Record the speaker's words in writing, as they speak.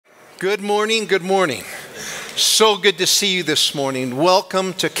Good morning, good morning. So good to see you this morning.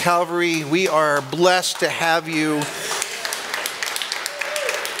 Welcome to Calvary. We are blessed to have you.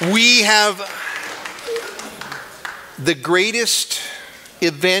 We have the greatest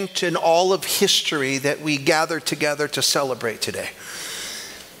event in all of history that we gather together to celebrate today.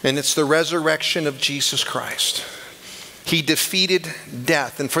 And it's the resurrection of Jesus Christ. He defeated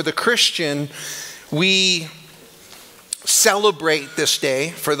death. And for the Christian, we celebrate this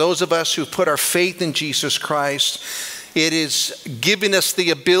day. For those of us who put our faith in Jesus Christ, it is giving us the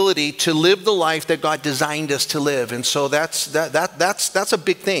ability to live the life that God designed us to live. And so that's a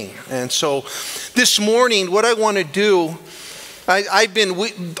big thing. And so this morning, what I want to do,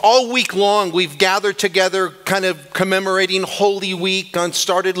 all week long, we've gathered together kind of commemorating Holy Week.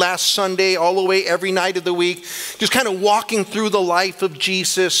 Started last Sunday all the way every night of the week. Just kind of walking through the life of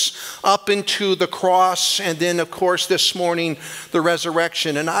Jesus up into the cross. And then, of course, this morning, the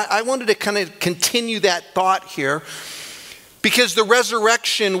resurrection. And I wanted to kind of continue that thought here, because the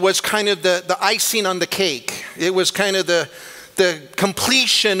resurrection was kind of the icing on the cake. It was kind of the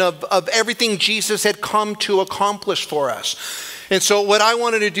completion of everything Jesus had come to accomplish for us. And so what I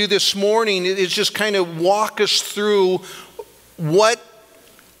wanted to do this morning is just kind of walk us through what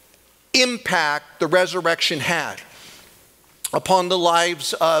impact the resurrection had upon the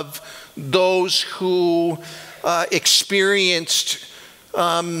lives of those who experienced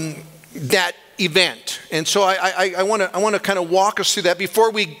that event. And so I want to kind of walk us through that.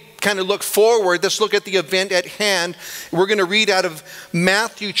 Before we kind of look forward, let's look at the event at hand. We're going to read out of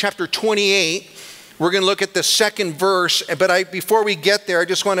Matthew chapter 28. We're going to look at the second verse, but before we get there, I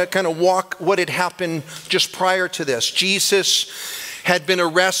just want to kind of walk what had happened just prior to this. Jesus had been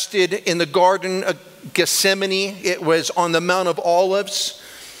arrested in the Garden of Gethsemane. It was on the Mount of Olives.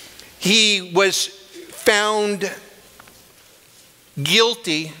 He was found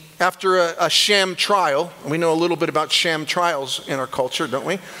guilty after a sham trial. We know a little bit about sham trials in our culture, don't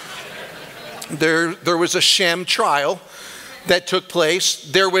we? There was a sham trial that took place.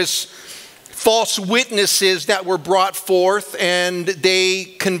 There was false witnesses that were brought forth, and they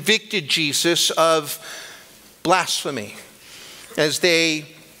convicted Jesus of blasphemy as they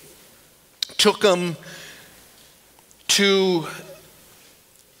took him to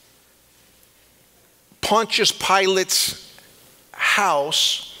Pontius Pilate's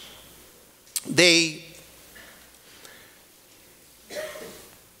house. They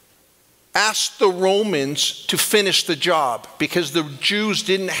asked the Romans to finish the job because the Jews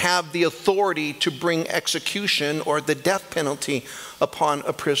didn't have the authority to bring execution or the death penalty upon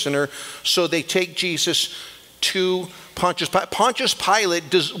a prisoner. So they take Jesus to Pontius Pilate. Pontius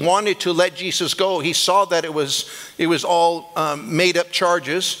Pilate wanted to let Jesus go. He saw that it was all made up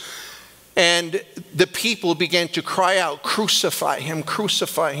charges. And the people began to cry out, "Crucify him,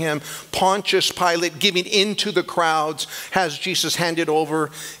 crucify him." Pontius Pilate, giving into the crowds, has Jesus handed over,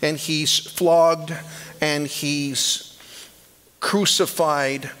 and he's flogged and he's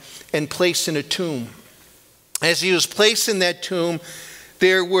crucified and placed in a tomb. As he was placed in that tomb,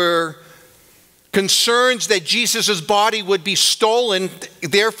 there were concerns that Jesus' body would be stolen,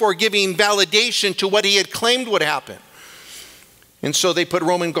 therefore giving validation to what he had claimed would happen. And so they put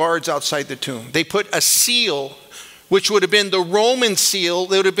Roman guards outside the tomb. They put a seal, which would have been the Roman seal.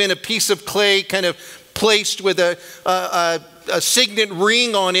 There would have been a piece of clay kind of placed with a signet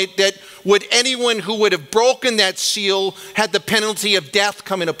ring on it that would anyone who would have broken that seal had the penalty of death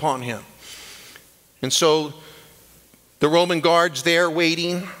coming upon him. And so the Roman guards there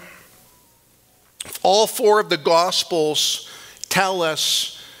waiting. All four of the Gospels tell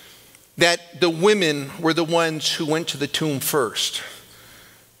us that the women were the ones who went to the tomb first.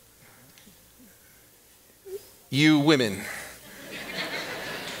 You women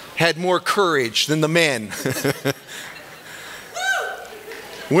had more courage than the men.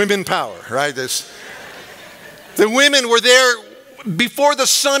 Women power, right? The women were there before the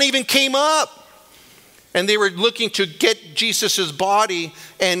sun even came up. And they were looking to get Jesus' body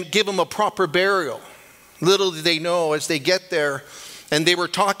and give him a proper burial. Little did they know as they get there, and they were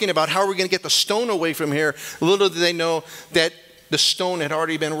talking about how are we going to get the stone away from here. Little did they know that the stone had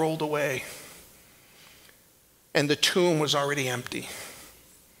already been rolled away. And the tomb was already empty.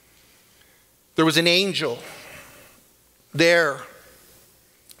 There was an angel there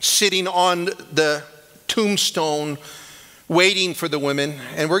sitting on the tombstone waiting for the women.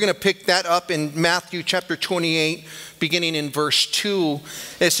 And we're going to pick that up in Matthew chapter 28, beginning in verse 2.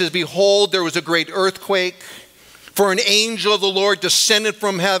 It says, "Behold, there was a great earthquake. For an angel of the Lord descended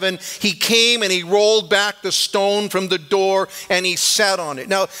from heaven. He came and he rolled back the stone from the door and he sat on it."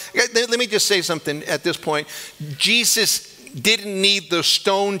 Now, let me just say something at this point. Jesus didn't need the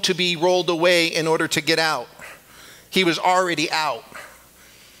stone to be rolled away in order to get out. He was already out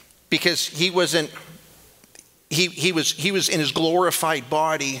because he was in his glorified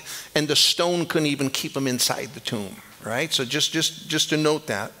body, and the stone couldn't even keep him inside the tomb, right? So just to note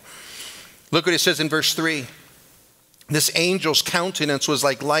that. Look what it says in verse 3. This angel's countenance was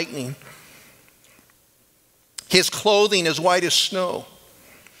like lightning. His clothing as white as snow.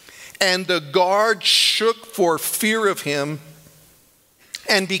 And the guard shook for fear of him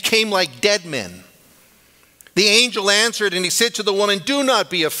and became like dead men. The angel answered and he said to the woman, "Do not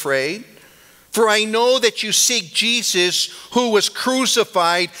be afraid, for I know that you seek Jesus who was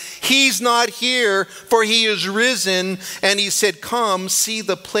crucified. He's not here, for he is risen." And he said, "Come, see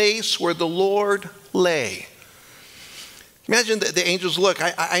the place where the Lord lay." Imagine the angels, look,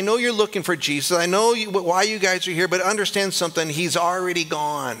 I know you're looking for Jesus. I know why you guys are here, but understand something. He's already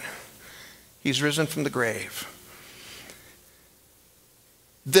gone. He's risen from the grave.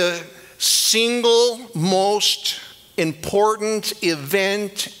 The single most important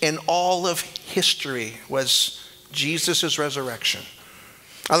event in all of history was Jesus' resurrection.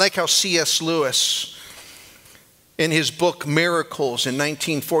 I like how C.S. Lewis, in his book Miracles in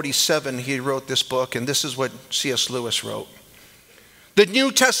 1947, he wrote this book, and this is what C.S. Lewis wrote. The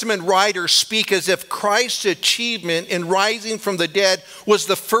New Testament writers speak as if Christ's achievement in rising from the dead was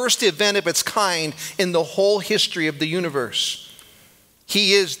the first event of its kind in the whole history of the universe.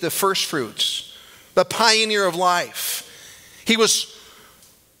 He is the first fruits, the pioneer of life. He was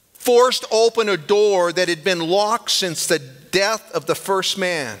forced open a door that had been locked since the death of the first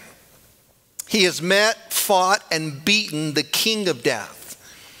man. He has met, fought, and beaten the king of death.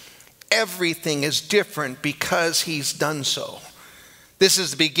 Everything is different because he's done so. This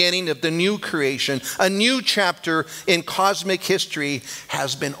is the beginning of the new creation. A new chapter in cosmic history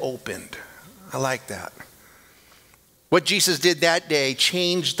has been opened. I like that. What Jesus did that day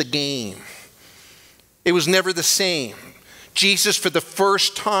changed the game. It was never the same. Jesus, for the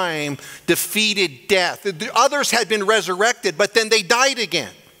first time, defeated death. The others had been resurrected, but then they died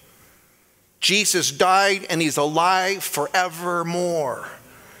again. Jesus died, and he's alive forevermore.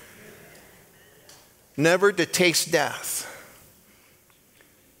 Never to taste death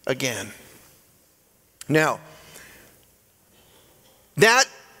again. Now, that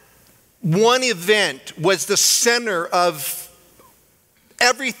one event was the center of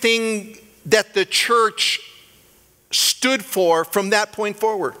everything that the church stood for from that point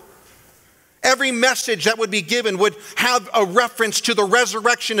forward. Every message that would be given would have a reference to the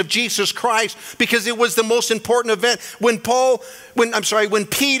resurrection of Jesus Christ, because it was the most important event. When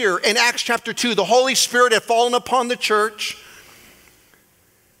Peter in Acts chapter 2, the Holy Spirit had fallen upon the church,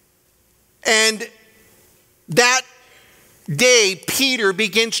 and that day Peter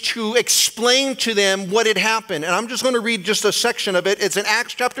begins to explain to them what had happened. And I'm just going to read just a section of it. It's in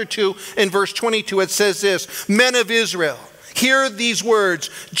Acts chapter 2 in verse 22. It says this: "Men of Israel, hear these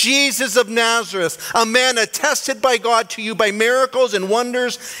words. Jesus of Nazareth, a man attested by God to you by miracles and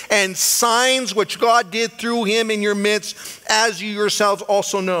wonders and signs which God did through him in your midst, as you yourselves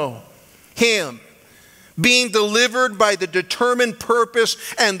also know. Him, being delivered by the determined purpose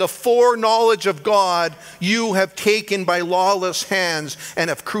and the foreknowledge of God, you have taken by lawless hands and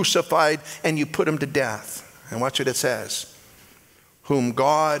have crucified, and you put him to death." And watch what it says. "Whom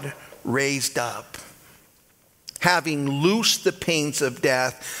God raised up, having loosed the pains of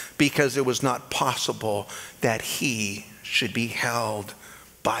death, because it was not possible that he should be held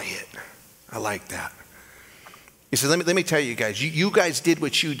by it." I like that. He says, let me tell you guys, you guys did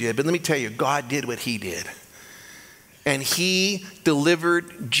what you did, but let me tell you, God did what he did. And he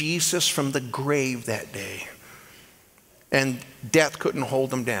delivered Jesus from the grave that day. And death couldn't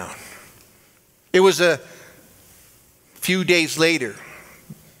hold him down. It was a few days later,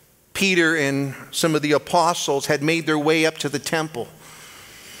 Peter and some of the apostles had made their way up to the temple.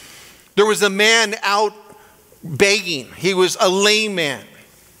 There was a man out begging. He was a lame man.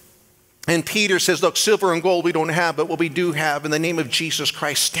 And Peter says, "Look, silver and gold we don't have, but what we do have, in the name of Jesus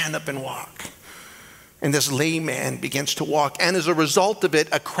Christ, stand up and walk." And this lame man begins to walk. And as a result of it,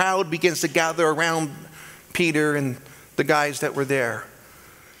 a crowd begins to gather around Peter and the guys that were there.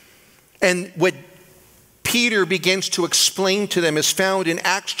 And what Peter begins to explain to them is found in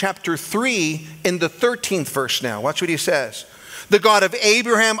Acts chapter 3 in the 13th verse now. Watch what he says. "The God of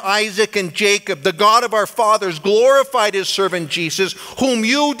Abraham, Isaac, and Jacob, the God of our fathers, glorified his servant Jesus, whom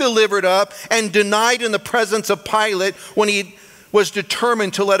you delivered up and denied in the presence of Pilate when he was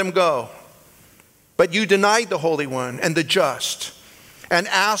determined to let him go. But you denied the Holy One and the just, and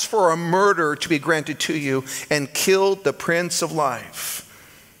asked for a murderer to be granted to you, and killed the Prince of Life,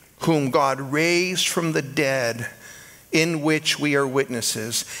 whom God raised from the dead, in which we are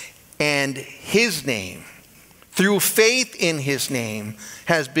witnesses. And his name, through faith in his name,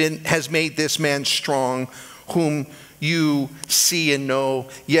 has made this man strong, whom you see and know.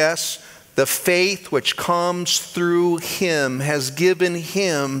 Yes, the faith which comes through him has given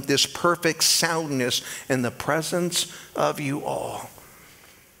him this perfect soundness in the presence of you all.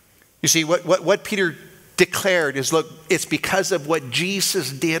 You see, what Peter declared is, look, it's because of what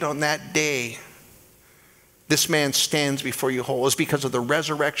Jesus did on that day. This man stands before you whole. It's because of the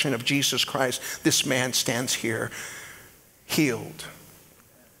resurrection of Jesus Christ. This man stands here healed.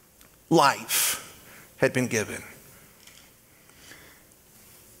 Life had been given.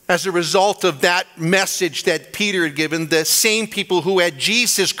 As a result of that message that Peter had given, the same people who had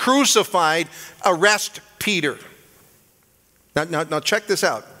Jesus crucified arrest Peter. Now check this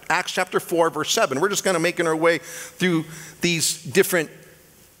out. Acts chapter 4, verse 7. We're just kind of making our way through these different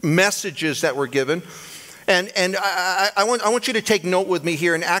messages that were given. And I want you to take note with me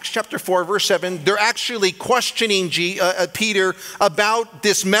here in Acts chapter 4, verse 7. They're actually questioning Peter about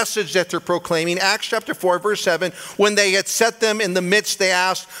this message that they're proclaiming. Acts chapter 4, verse 7. When they had set them in the midst, they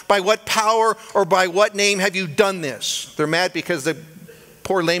asked, by what power or by what name have you done this? They're mad because the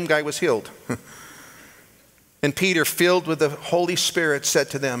poor lame guy was healed. And Peter, filled with the Holy Spirit,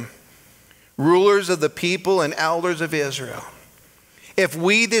 said to them, rulers of the people and elders of Israel, if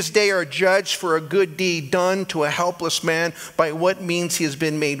we this day are judged for a good deed done to a helpless man, by what means he has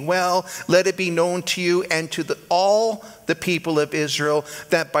been made well, let it be known to you and to all the people of Israel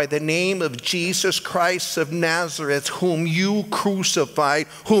that by the name of Jesus Christ of Nazareth, whom you crucified,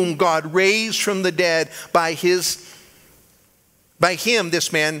 whom God raised from the dead, by him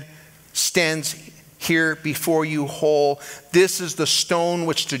this man stands here before you whole. This is the stone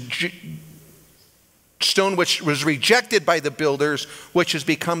which was rejected by the builders, which has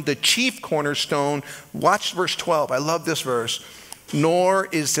become the chief cornerstone. Watch verse 12. I love this verse. Nor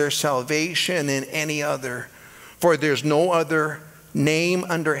is there salvation in any other, for there's no other name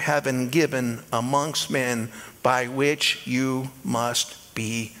under heaven given amongst men by which you must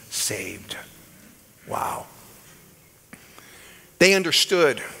be saved. Wow. They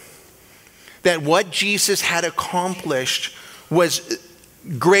understood that what Jesus had accomplished was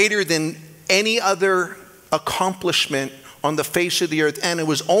greater than any other accomplishment on the face of the earth, and it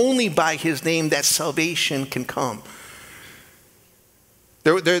was only by his name that salvation can come.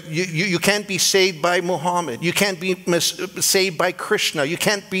 You can't be saved by Muhammad. You can't be saved by Krishna. You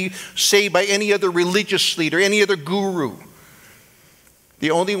can't be saved by any other religious leader, any other guru. The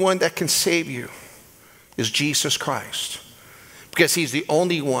only one that can save you is Jesus Christ, because he's the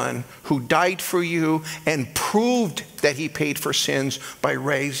only one who died for you and proved that he paid for sins by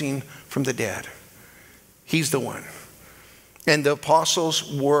rising from the dead. He's the one. And the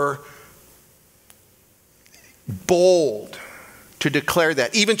apostles were bold to declare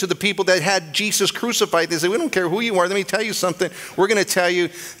that. Even to the people that had Jesus crucified, they said, we don't care who you are. Let me tell you something. We're going to tell you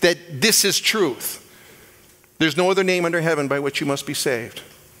that this is truth. There's no other name under heaven by which you must be saved.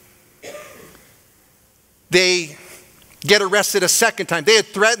 They get arrested a second time. They had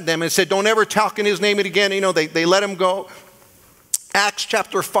threatened them and said, don't ever talk in his name again. You know, they let him go. Acts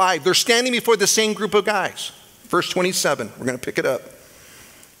chapter 5. They're standing before the same group of guys. Verse 27. We're going to pick it up.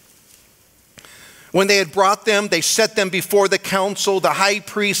 When they had brought them, they set them before the council. The high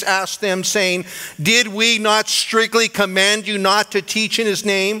priest asked them, saying, did we not strictly command you not to teach in his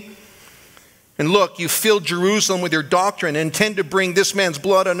name? And look, you filled Jerusalem with your doctrine and intend to bring this man's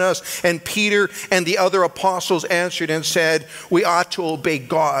blood on us. And Peter and the other apostles answered and said, we ought to obey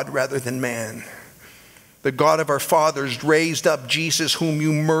God rather than man. The God of our fathers raised up Jesus, whom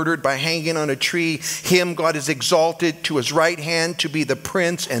you murdered by hanging on a tree. Him God has exalted to his right hand to be the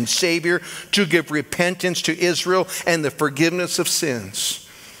Prince and Savior, to give repentance to Israel and the forgiveness of sins.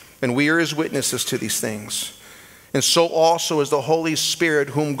 And we are his witnesses to these things. And so also is the Holy Spirit,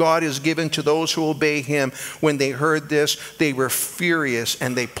 whom God has given to those who obey him. When they heard this, they were furious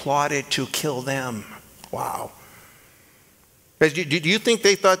and they plotted to kill them. Wow. Do you think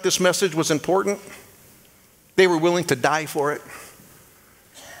they thought this message was important? They were willing to die for it.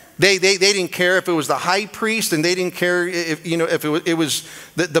 They didn't care if it was the high priest, and they didn't care if it was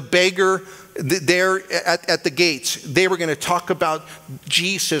the beggar there at the gates. They were going to talk about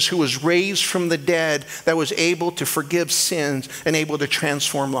Jesus, who was raised from the dead, that was able to forgive sins and able to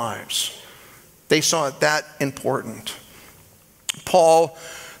transform lives. They saw it that important. Paul,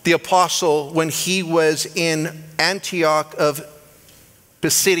 the apostle, when he was in Antioch of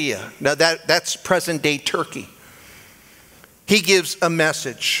Pisidia, now that's present-day Turkey, he gives a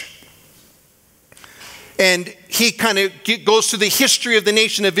message. And he kind of goes through the history of the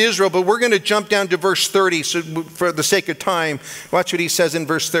nation of Israel, but we're going to jump down to verse 30 so for the sake of time. Watch what he says in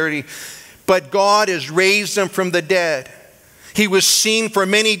verse 30. But God has raised him from the dead. He was seen for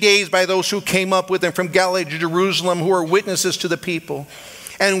many days by those who came up with him from Galilee to Jerusalem, who are witnesses to the people.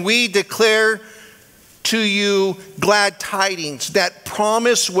 And we declare to you glad tidings, that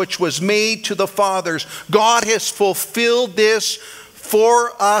promise which was made to the fathers. God has fulfilled this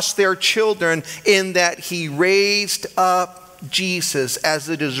for us, their children, in that he raised up Jesus, as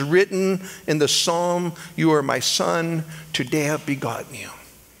it is written in the Psalm, you are my son, today I have begotten you.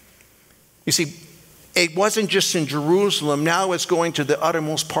 You see, it wasn't just in Jerusalem, now it's going to the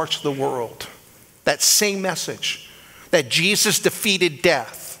uttermost parts of the world. That same message, that Jesus defeated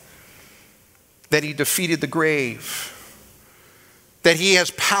death, that he defeated the grave, that he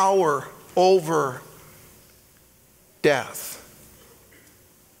has power over death.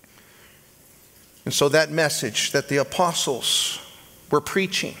 And so that message that the apostles were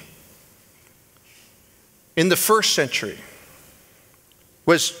preaching in the first century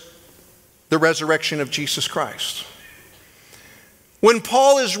was the resurrection of Jesus Christ. When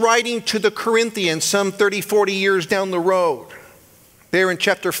Paul is writing to the Corinthians some 30, 40 years down the road, there in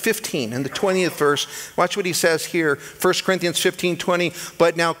chapter 15, in the 20th verse, watch what he says here, 1 Corinthians 15:20.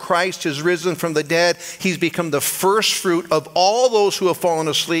 But now Christ is risen from the dead. He's become the first fruit of all those who have fallen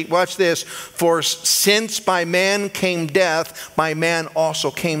asleep. Watch this. For since by man came death, by man also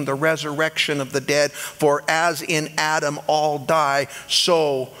came the resurrection of the dead. For as in Adam all die,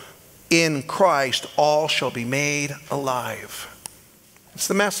 so in Christ all shall be made alive. That's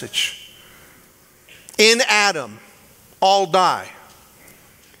the message. In Adam, all die.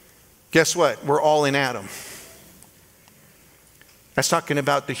 Guess what? We're all in Adam. That's talking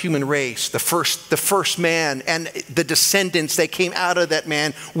about the human race, the first man and the descendants that came out of that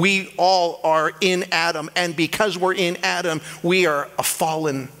man. We all are in Adam. And because we're in Adam, we are a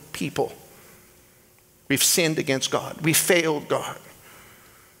fallen people. We've sinned against God. We failed God.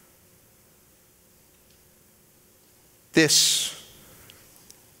 This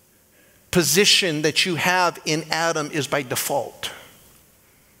position that you have in Adam is by default.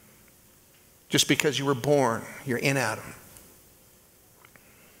 Just because you were born, you're in Adam.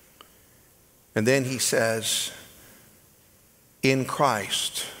 And then he says, in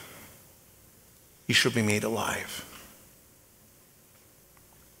Christ, you should be made alive.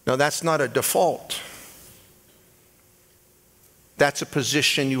 Now that's not a default. That's a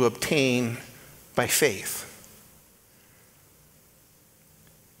position you obtain by faith.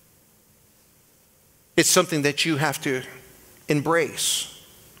 It's something that you have to embrace.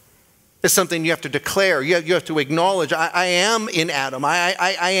 It's something you have to declare. You have to acknowledge, I am in Adam. I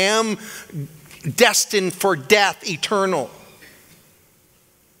am destined for death eternal.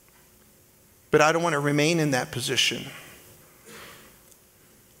 But I don't want to remain in that position.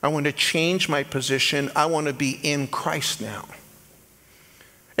 I want to change my position. I want to be in Christ now.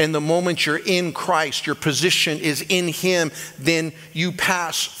 And the moment you're in Christ, your position is in him, then you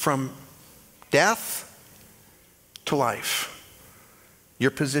pass from death to life. Your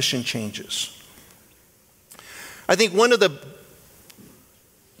position changes. I think one of the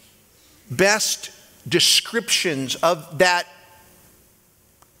best descriptions of that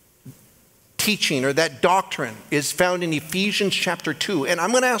teaching or that doctrine is found in Ephesians chapter 2. And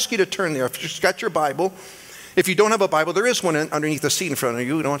I'm going to ask you to turn there. If you've got your Bible. If you don't have a Bible, there is one underneath the seat in front of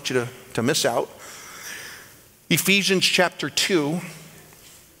you. I don't want you to miss out. Ephesians chapter 2.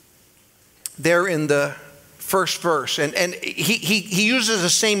 There in the first verse, and he uses the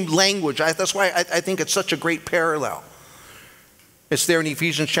same language. That's why I think it's such a great parallel. It's there in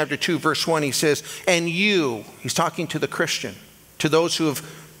Ephesians chapter 2, verse 1. He says, and you, he's talking to the Christian, to those who have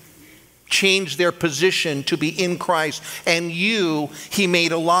changed their position to be in Christ, and you he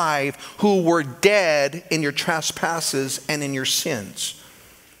made alive, who were dead in your trespasses and in your sins,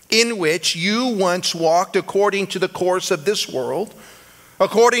 in which you once walked according to the course of this world,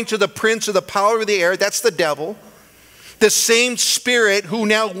 according to the prince of the power of the air, that's the devil, the same spirit who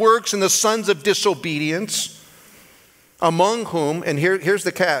now works in the sons of disobedience, among whom, and here's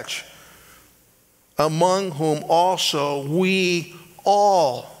the catch, among whom also we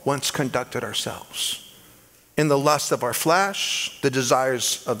all once conducted ourselves in the lust of our flesh, the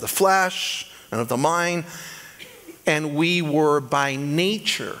desires of the flesh and of the mind, and we were by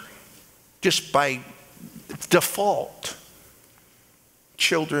nature, just by default,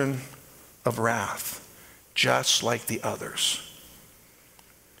 children of wrath, just like the others.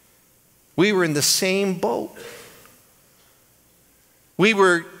 We were in the same boat. We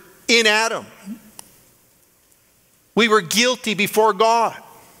were in Adam. We were guilty before God.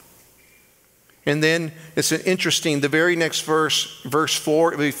 And then it's interesting, the very next verse, verse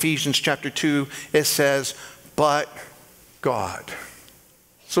 4 of Ephesians chapter 2, it says, but God.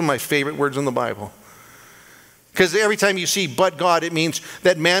 Some of my favorite words in the Bible. Because every time you see but God, it means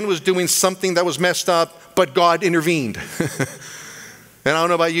that man was doing something that was messed up, but God intervened. And I don't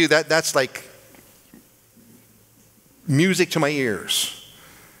know about you, that's like music to my ears.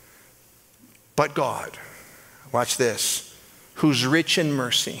 But God, watch this, who's rich in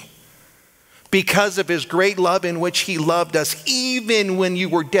mercy, because of his great love in which he loved us, even when you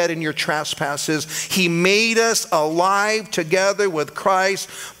were dead in your trespasses, he made us alive together with Christ.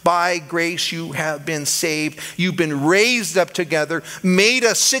 By grace you have been saved. You've been raised up together, made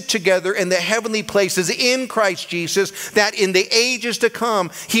us sit together in the heavenly places in Christ Jesus, that in the ages to come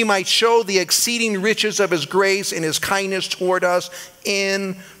he might show the exceeding riches of his grace and his kindness toward us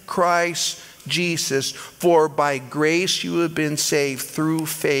in Christ Jesus. For by grace you have been saved through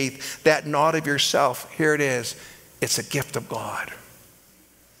faith, that not of yourself. Here it is. It's a gift of God.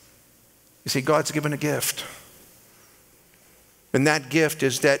 You see, God's given a gift. And that gift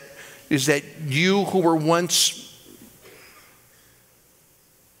is that you who were once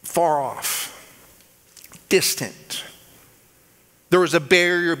far off, distant, there was a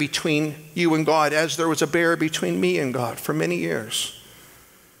barrier between you and God, as there was a barrier between me and God for many years.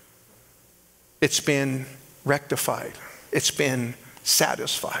 It's been rectified. It's been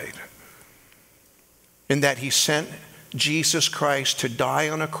satisfied. In that he sent Jesus Christ to die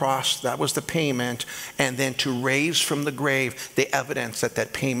on a cross. That was the payment. And then to raise from the grave, the evidence that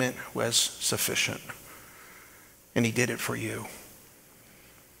that payment was sufficient. And he did it for you.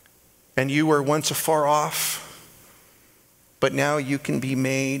 And you were once afar off, but now you can be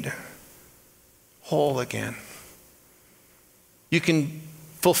made whole again. You can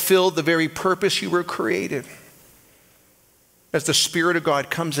fulfill the very purpose you were created as the Spirit of God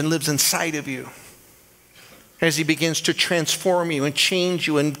comes and lives inside of you, as he begins to transform you and change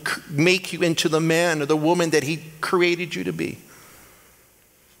you and make you into the man or the woman that he created you to be.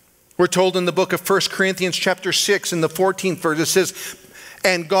 We're told in the book of 1 Corinthians chapter 6 in the 14th verse, it says,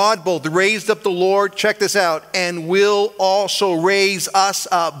 and God both raised up the Lord, check this out, and will also raise us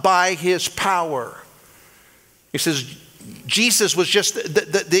up by his power. He says, Jesus was just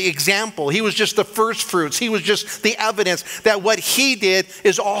the example. He was just the first fruits. He was just the evidence that what he did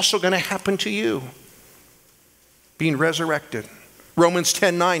is also going to happen to you. Being resurrected. Romans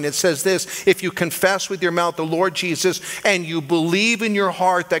 10:9, it says this, if you confess with your mouth the Lord Jesus and you believe in your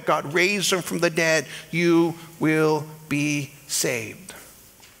heart that God raised him from the dead, you will be saved.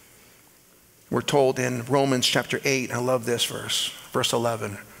 We're told in Romans chapter 8, I love this verse, verse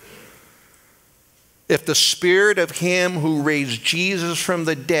 11. If the Spirit of him who raised Jesus from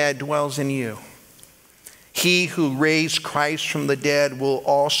the dead dwells in you, he who raised Christ from the dead will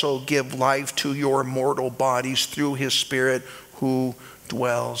also give life to your mortal bodies through his Spirit who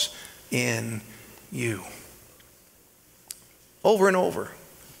dwells in you. Over and over.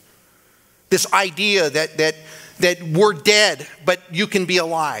 This idea that we're dead, but you can be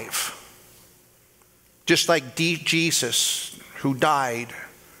alive. Just like Jesus, who died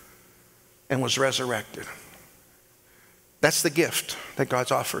and was resurrected. That's the gift that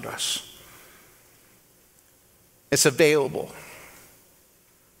God's offered us. It's available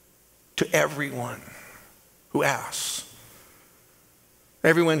to everyone who asks.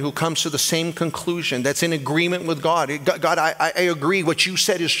 Everyone who comes to the same conclusion, that's in agreement with God. God, I agree. What you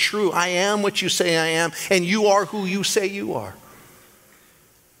said is true. I am what you say I am, and you are who you say you are.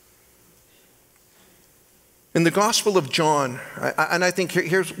 In the Gospel of John, and I think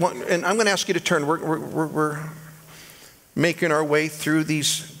here's one, and I'm going to ask you to turn. We're making our way through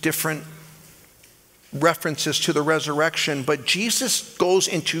these different references to the resurrection, but Jesus goes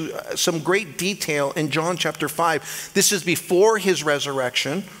into some great detail in John chapter 5. This is before his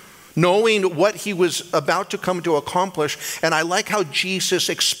resurrection, knowing what he was about to come to accomplish. And I like how Jesus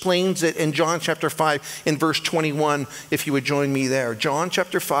explains it in John chapter 5 in verse 21, if you would join me there. John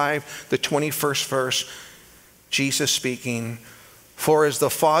chapter 5, the 21st verse. Jesus speaking, for as the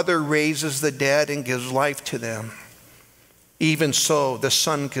Father raises the dead and gives life to them, even so the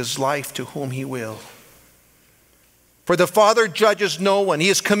Son gives life to whom he will. For the Father judges no one. He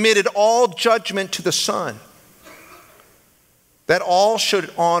has committed all judgment to the Son, that all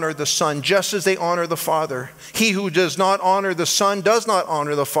should honor the Son just as they honor the Father. He who does not honor the Son does not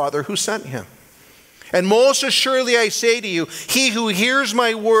honor the Father who sent him. And most assuredly I say to you, he who hears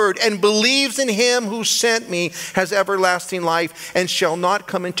my word and believes in him who sent me has everlasting life and shall not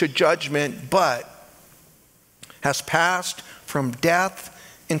come into judgment, but has passed from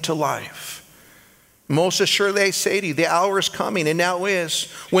death into life. Most assuredly I say to you, the hour is coming, and now is,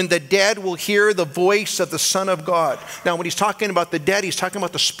 when the dead will hear the voice of the Son of God. Now, when he's talking about the dead, he's talking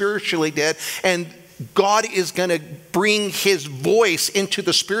about the spiritually dead. And God is going to bring his voice into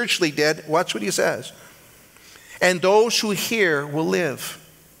the spiritually dead. Watch what he says. And those who hear will live.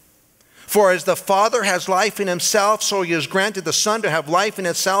 For as the Father has life in himself, so he has granted the Son to have life in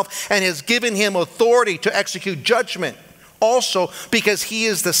himself, and has given him authority to execute judgment. Also, because he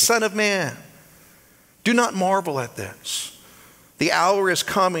is the Son of Man. Do not marvel at this. The hour is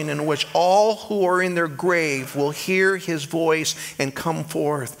coming in which all who are in their grave will hear his voice and come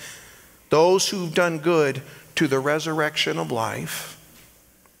forth. Those who've done good to the resurrection of life,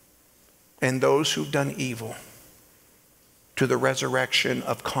 and those who've done evil to the resurrection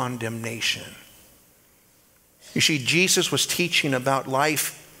of condemnation. You see, Jesus was teaching about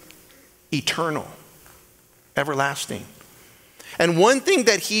life eternal, everlasting. And one thing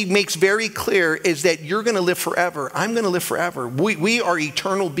that he makes very clear is that you're going to live forever. I'm going to live forever. We are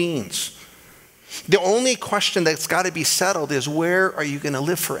eternal beings. The only question that's got to be settled is, where are you going to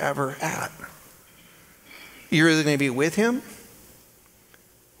live forever at? You're either going to be with him,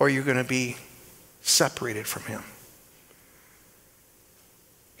 or you're going to be separated from him.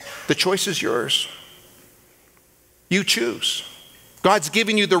 The choice is yours. You choose. God's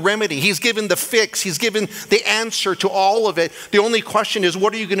given you the remedy. He's given the fix. He's given the answer to all of it. The only question is,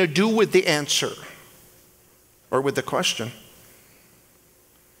 what are you going to do with the answer or with the question?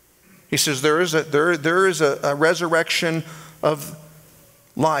 He says there is a resurrection of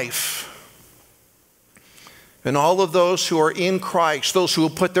life. And all of those who are in Christ, those who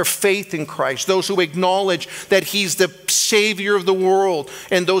put their faith in Christ, those who acknowledge that he's the Savior of the world,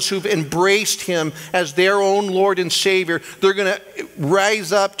 and those who've embraced him as their own Lord and Savior, they're going to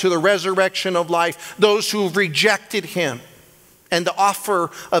rise up to the resurrection of life. Those who've rejected him and the offer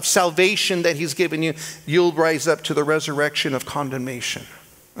of salvation that he's given you, you'll rise up to the resurrection of condemnation.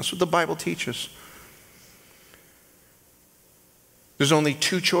 That's what the Bible teaches. There's only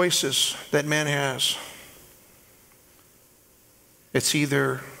two choices that man has. It's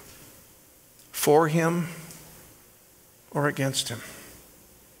either for him or against him.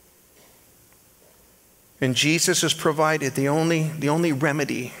 And Jesus has provided the only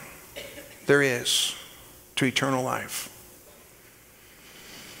remedy there is to eternal life.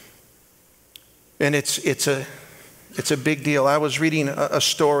 And it's a big deal. I was reading a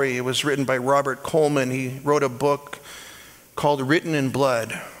story. It was written by Robert Coleman. He wrote a book called Written in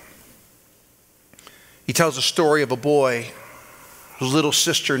Blood. He tells a story of a boy whose little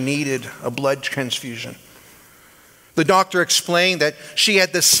sister needed a blood transfusion. The doctor explained that she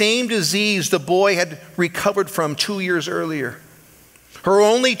had the same disease the boy had recovered from 2 years earlier. Her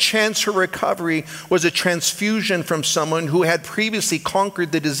only chance for recovery was a transfusion from someone who had previously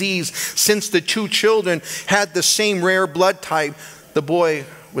conquered the disease. Since the two children had the same rare blood type, the boy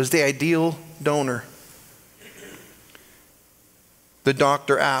was the ideal donor. The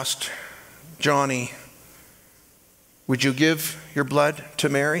doctor asked Johnny, "Would you give your blood to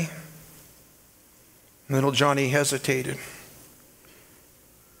Mary?" Little Johnny hesitated.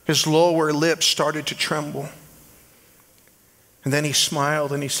 His lower lip started to tremble. And then he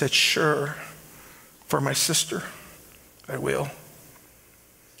smiled and he said, "Sure, for my sister, I will."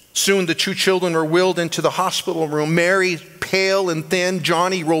 Soon the two children were wheeled into the hospital room. Mary, pale and thin,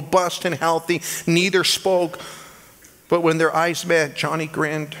 Johnny, robust and healthy. Neither spoke, but when their eyes met, Johnny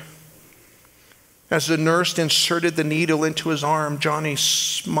grinned. As the nurse inserted the needle into his arm, Johnny's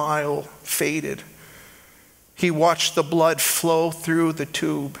smile faded. He watched the blood flow through the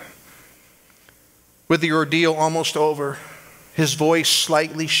tube. With the ordeal almost over, his voice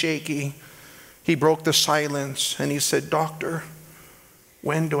slightly shaky, he broke the silence and he said, "Doctor,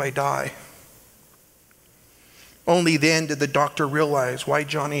 when do I die?" Only then did the doctor realize why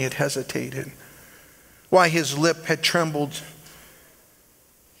Johnny had hesitated, why his lip had trembled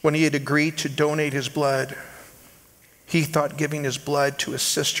when he had agreed to donate his blood. He thought giving his blood to his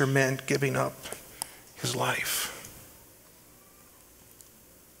sister meant giving up his life.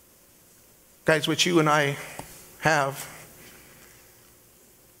 Guys, what you and I have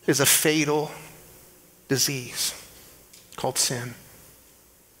is a fatal disease called sin.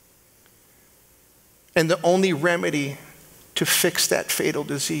 And the only remedy to fix that fatal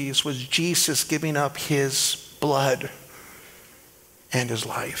disease was Jesus giving up his blood and his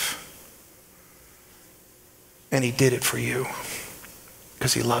life. And he did it for you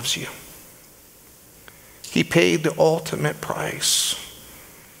because he loves you. He paid the ultimate price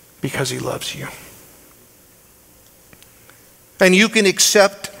because he loves you. And you can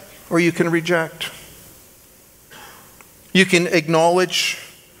accept or you can reject. You can acknowledge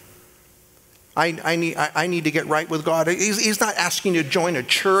I need to get right with God. He's not asking you to join a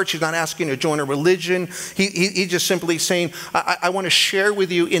church. He's not asking you to join a religion. He's just simply saying, I want to share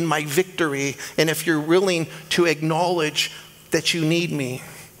with you in my victory. And if you're willing to acknowledge that you need me,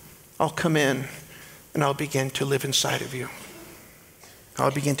 I'll come in and I'll begin to live inside of you.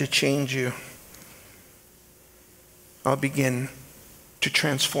 I'll begin to change you. I'll begin to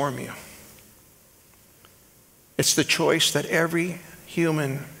transform you. It's the choice that every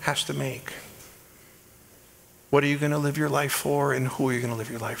human has to make. What are you going to live your life for, and who are you going to live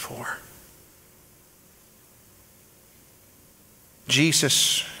your life for?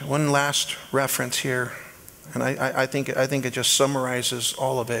 Jesus, one last reference here, and I think it just summarizes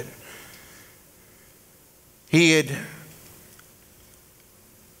all of it. He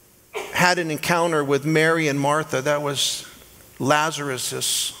had an encounter with Mary and Martha. That was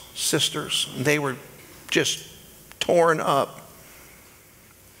Lazarus' sisters. They were just torn up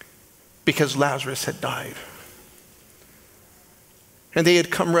because Lazarus had died. And they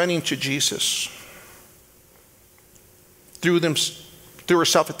had come running to Jesus. Threw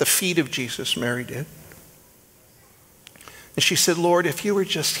herself at the feet of Jesus, Mary did. And she said, Lord, if you were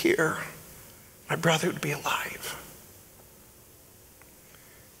just here, my brother would be alive.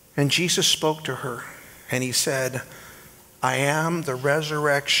 And Jesus spoke to her, and he said, I am the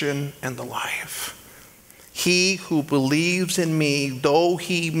resurrection and the life. He who believes in me, though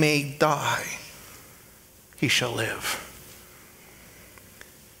he may die, he shall live.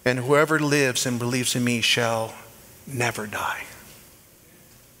 And whoever lives and believes in me shall never die.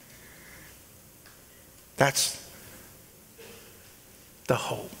 That's the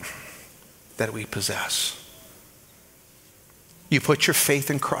hope that we possess. You put your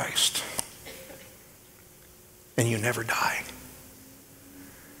faith in Christ and you never die.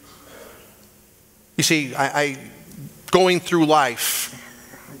 You see, I going through life,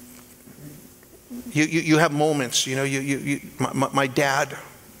 you have moments, my dad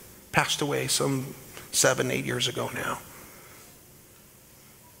passed away some 7-8 years ago now.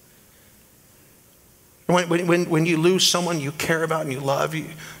 When you lose someone you care about and you love,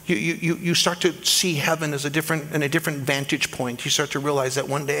 you start to see heaven as a different vantage point. You start to realize that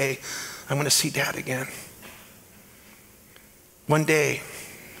one day I'm going to see Dad again. One day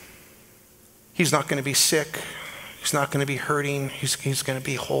he's not going to be sick. He's not going to be hurting. He's going to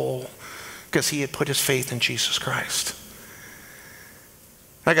be whole because he had put his faith in Jesus Christ.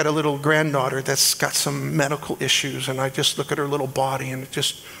 I got a little granddaughter that's got some medical issues, and I just look at her little body and it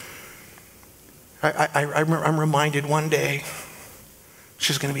just, I'm reminded one day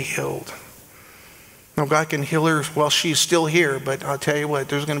she's going to be healed. Now God can heal her while she's still here, but I'll tell you what,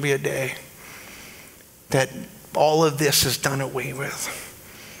 there's going to be a day that all of this is done away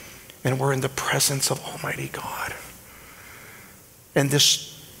with, and we're in the presence of Almighty God. And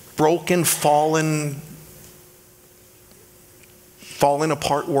this broken, fallen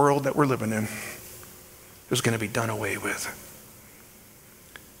apart world that we're living in is going to be done away with.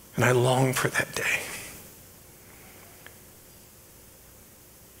 And I long for that day.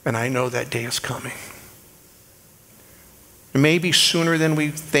 And I know that day is coming. It may be sooner than we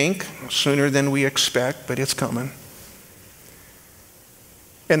think, sooner than we expect, but it's coming.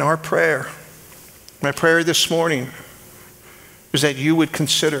 And our prayer, my prayer this morning, is that you would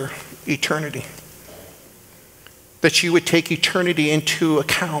consider eternity. That you would take eternity into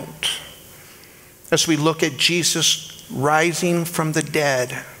account as we look at Jesus rising from the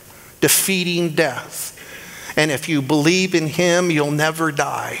dead, defeating death. And if you believe in him, you'll never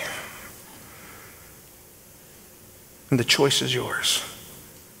die. And the choice is yours.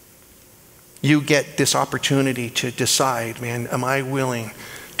 You get this opportunity to decide, man, am I willing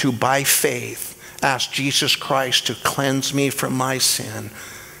to, by faith, ask Jesus Christ to cleanse me from my sin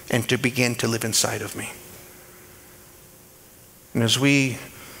and to begin to live inside of me? And as we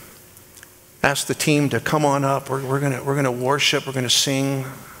ask the team to come on up, we're gonna worship, we're gonna sing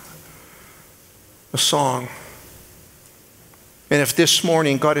a song. And if this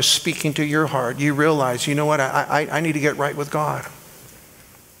morning God is speaking to your heart, you realize, you know what, I need to get right with God.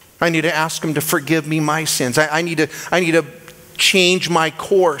 I need to ask him to forgive me my sins. I need to change my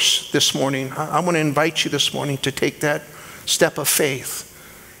course this morning. I want to invite you this morning to take that step of faith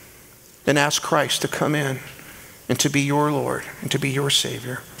and ask Christ to come in and to be your Lord and to be your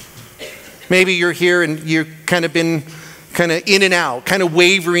Savior. Maybe you're here and you've kind of been in and out, kind of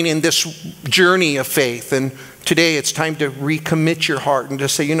wavering in this journey of faith. And today it's time to recommit your heart and to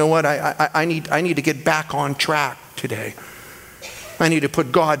say, you know what, I need to get back on track today. I need to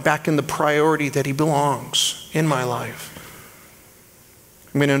put God back in the priority that he belongs in my life.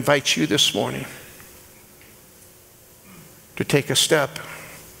 I'm going to invite you this morning to take a step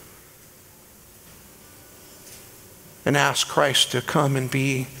and ask Christ to come and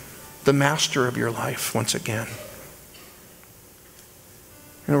be the master of your life once again.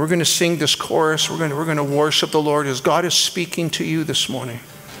 And we're going to sing this chorus. We're going to worship the Lord as God is speaking to you this morning.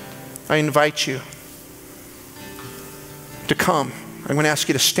 I invite you to come. I'm going to ask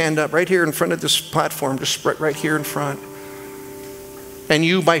you to stand up right here in front of this platform, just right here in front. And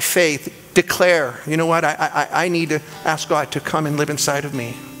you, by faith, declare, you know what, I need to ask God to come and live inside of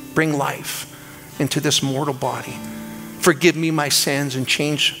me. Bring life into this mortal body. Forgive me my sins and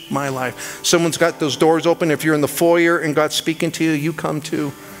change my life. Someone's got those doors open. If you're in the foyer and God's speaking to you, you come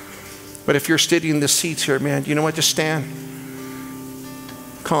too. But if you're sitting in the seats here, man, you know what, just stand.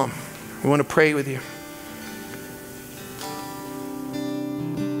 Come. We want to pray with you.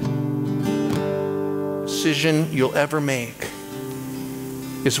 Decision you'll ever make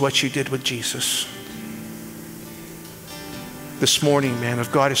is what you did with Jesus. This morning, man,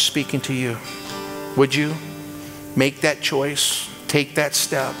 if God is speaking to you, would you make that choice, take that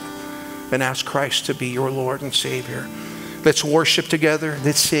step, and ask Christ to be your Lord and Savior? Let's worship together.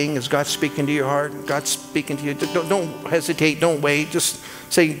 Let's sing as God's speaking to your heart. God's speaking to you. Don't hesitate. Don't wait. Just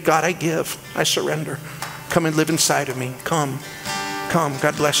say, God, I give. I surrender. Come and live inside of me. Come. Come.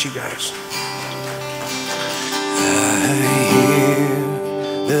 God bless you guys. I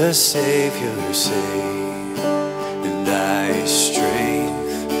hear the Savior say, and thy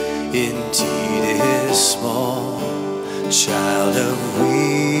strength indeed is small. Child of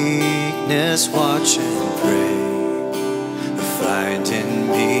weakness, watch and pray. Find in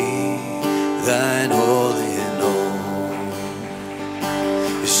me thine all in all.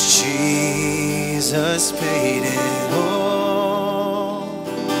 As Jesus paid it all,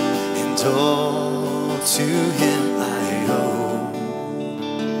 and all to him I owe.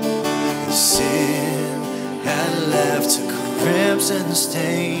 And sin had left a crimson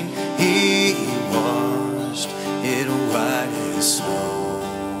stain, he washed it white as snow.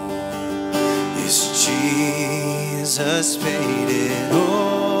 Yes, Jesus paid it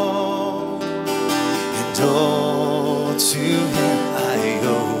all, and all to him I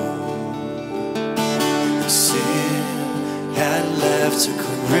owe. Sin had left a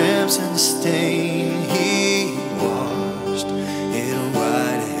crimson stain, he washed it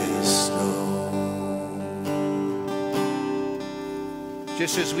white as snow.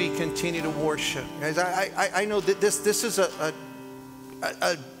 Just as we continue to worship, guys, I know that this is a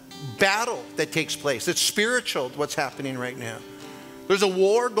battle that takes place. It's spiritual, what's happening right now. There's a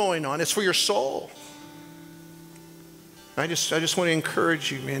war going on. It's for your soul. I just want to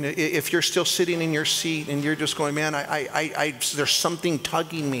encourage you, man. If you're still sitting in your seat and you're just going, man, there's something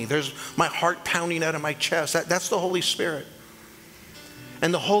tugging me. There's my heart pounding out of my chest. That's the Holy Spirit.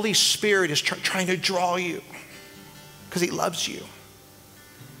 And the Holy Spirit is trying to draw you because he loves you.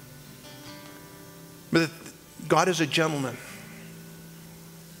 But God is a gentleman.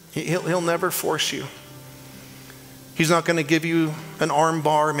 He'll never force you. He's not going to give you an arm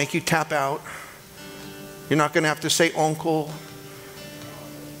bar, make you tap out. You're not going to have to say uncle.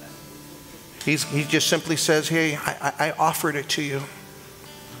 He just simply says, hey, I offered it to you,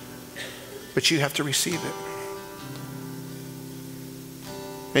 but you have to receive it.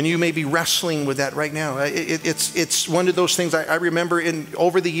 And you may be wrestling with that right now. It's one of those things I remember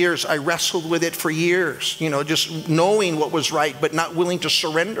over the years, I wrestled with it for years, just knowing what was right, but not willing to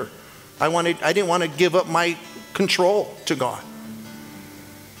surrender. I didn't want to give up my control to God.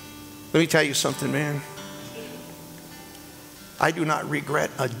 Let me tell you something, man. I do not regret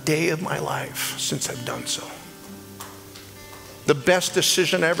a day of my life since I've done so. The best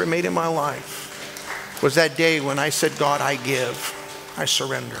decision I ever made in my life was that day when I said, God, I give. I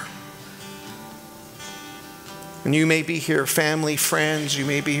surrender. And you may be here, family, friends, you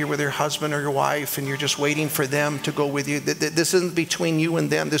may be here with your husband or your wife, and you're just waiting for them to go with you. This isn't between you and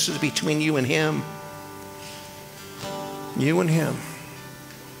them. This is between you and him. You and him.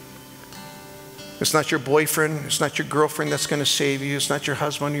 It's not your boyfriend. It's not your girlfriend that's going to save you. It's not your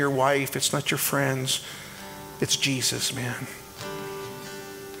husband or your wife. It's not your friends. It's Jesus, man.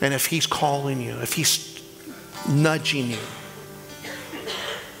 And if he's calling you, if he's nudging you,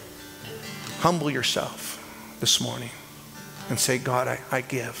 humble yourself this morning and say, God, I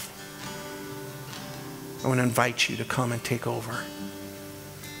give. I want to invite you to come and take over.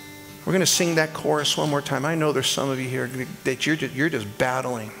 We're going to sing that chorus one more time. I know there's some of you here that you're just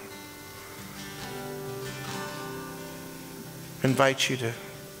battling. I invite you to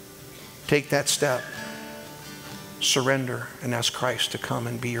take that step, surrender, and ask Christ to come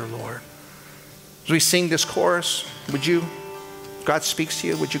and be your Lord. As we sing this chorus, would you, if God speaks to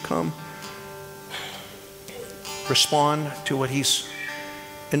you, would you come? Respond to what he's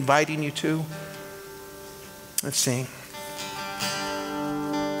inviting you to. Let's sing.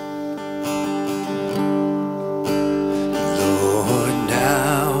 Lord,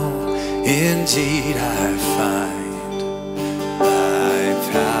 now indeed I find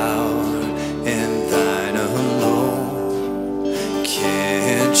thy power and thine alone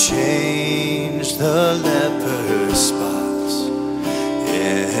can change the leper's spots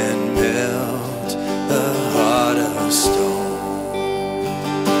and melt the heart of stone.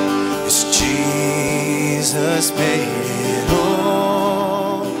 It's Jesus made it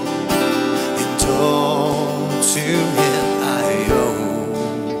all, and all to him I owe.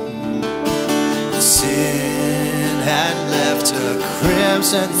 Sin had left a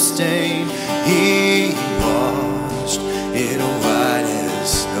crimson stain, he washed it white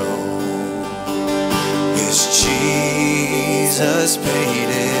as snow. Yes, Jesus paid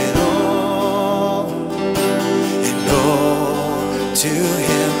it all, and all to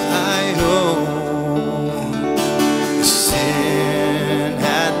him I owe. Sin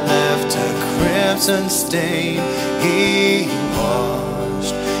had left a crimson stain, he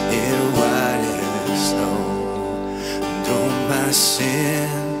washed it white as snow. And oh, my sin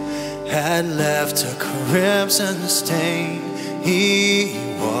had left a crimson stain, he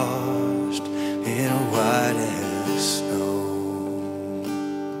washed it white as snow.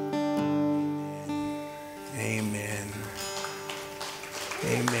 Amen.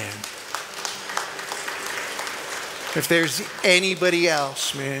 Amen. If there's anybody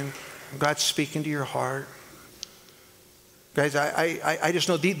else, man, God's speaking to your heart. Guys, I just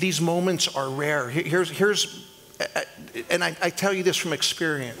know these moments are rare. Here's and I tell you this from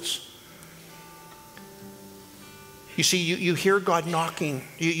experience. You see, you hear God knocking.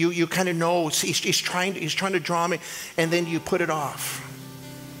 You kind of know he's trying to draw me, and then you put it off.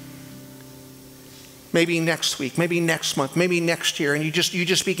 Maybe next week, maybe next month, maybe next year, and you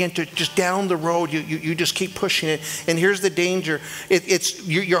just begin to just down the road. You just keep pushing it. And here's the danger: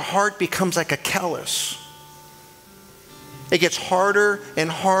 your heart becomes like a callus. It gets harder and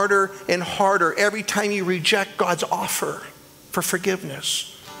harder and harder every time you reject God's offer for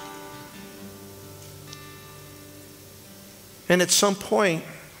forgiveness. And at some point,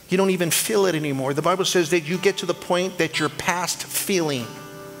 you don't even feel it anymore. The Bible says that you get to the point that you're past feeling.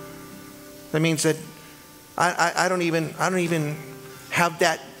 That means that I don't even have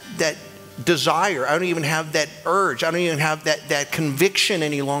that desire. I don't even have that urge. I don't even have that conviction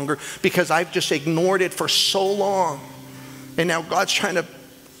any longer because I've just ignored it for so long. And now God's trying to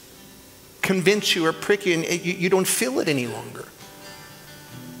convince you or prick you, and you don't feel it any longer.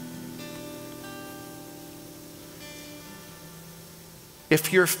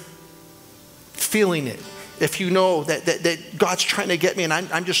 If you're feeling it, if you know that God's trying to get me and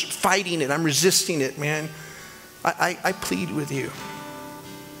I'm just fighting it, I'm resisting it, man, I plead with you.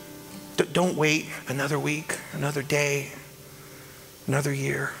 Don't wait another week, another day, another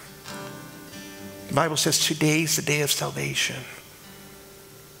year. The Bible says today's the day of salvation.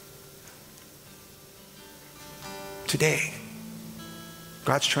 Today,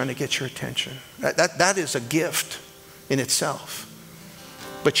 God's trying to get your attention. That is a gift in itself,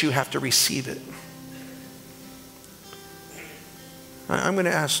 but you have to receive it. I'm going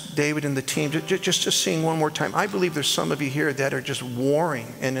to ask David and the team just to sing one more time. I believe there's some of you here that are just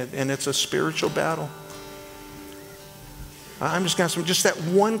warring, and it's a spiritual battle. I'm just going to ask them just that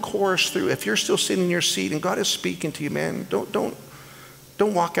one chorus through. If you're still sitting in your seat and God is speaking to you, man, don't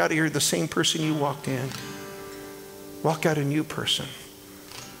walk out of here the same person you walked in. Walk out a new person,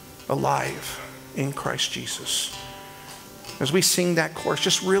 alive in Christ Jesus. As we sing that chorus,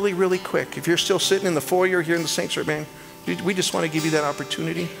 just really, really quick. If you're still sitting in the foyer here in the sanctuary, man, we just want to give you that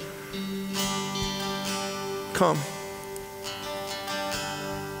opportunity. Come.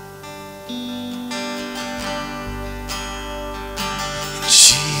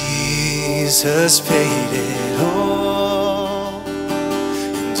 Jesus paid it all,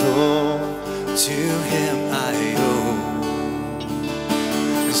 and all to him I owe.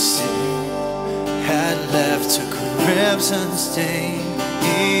 Sin had left a crimson stain,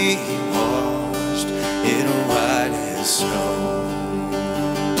 he washed it white as snow.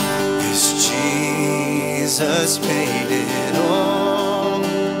 Yes, Jesus paid it all,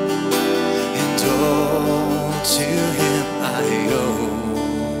 and all to him I owe.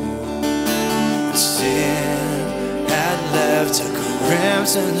 Sin had left a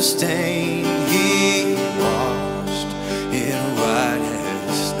crimson stain, he washed it white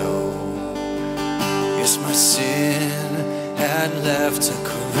as snow. Yes, my sin had left a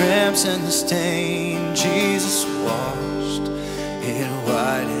crimson stain, Jesus washed it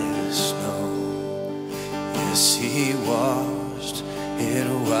white as snow. Yes, he washed it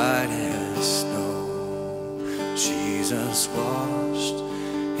white as snow. Jesus washed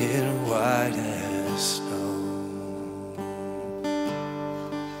in white as snow.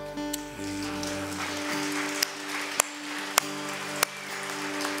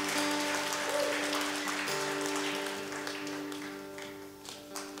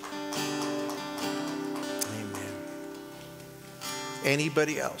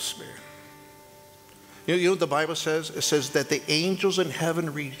 Anybody else, man? You know what the Bible says? It says that the angels in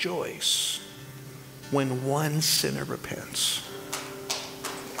heaven rejoice when one sinner repents.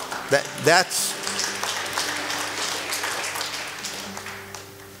 That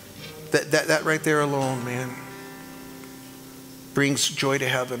right there alone, man, brings joy to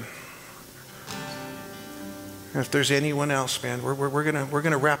heaven. And if there's anyone else, man, we're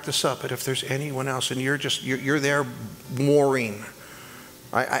gonna wrap this up. But if there's anyone else, and you're there warring.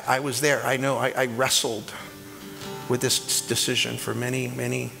 I was there. I know. I wrestled with this decision for many,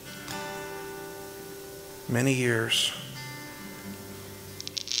 many, many years.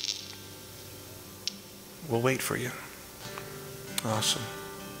 We'll wait for you. Awesome.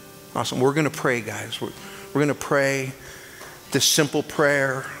 Awesome. We're going to pray, guys. We're going to pray this simple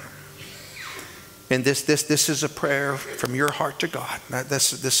prayer. And this is a prayer from your heart to God.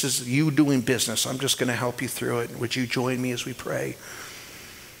 This is you doing business. I'm just going to help you through it. Would you join me as we pray?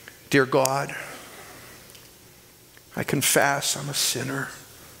 Dear God, I confess I'm a sinner.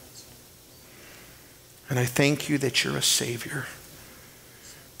 And I thank you that you're a Savior.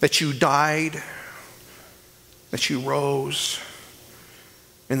 That you died, that you rose,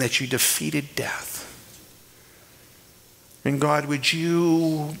 and that you defeated death. And God, would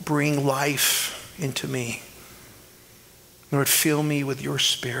you bring life into me? Lord, fill me with your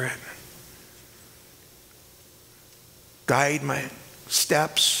Spirit. Guide my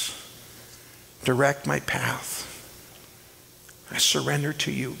steps. Direct my path. I surrender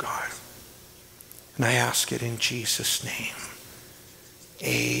to you, God. And I ask it in Jesus' name.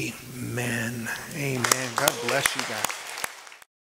 Amen. Amen. God bless you guys.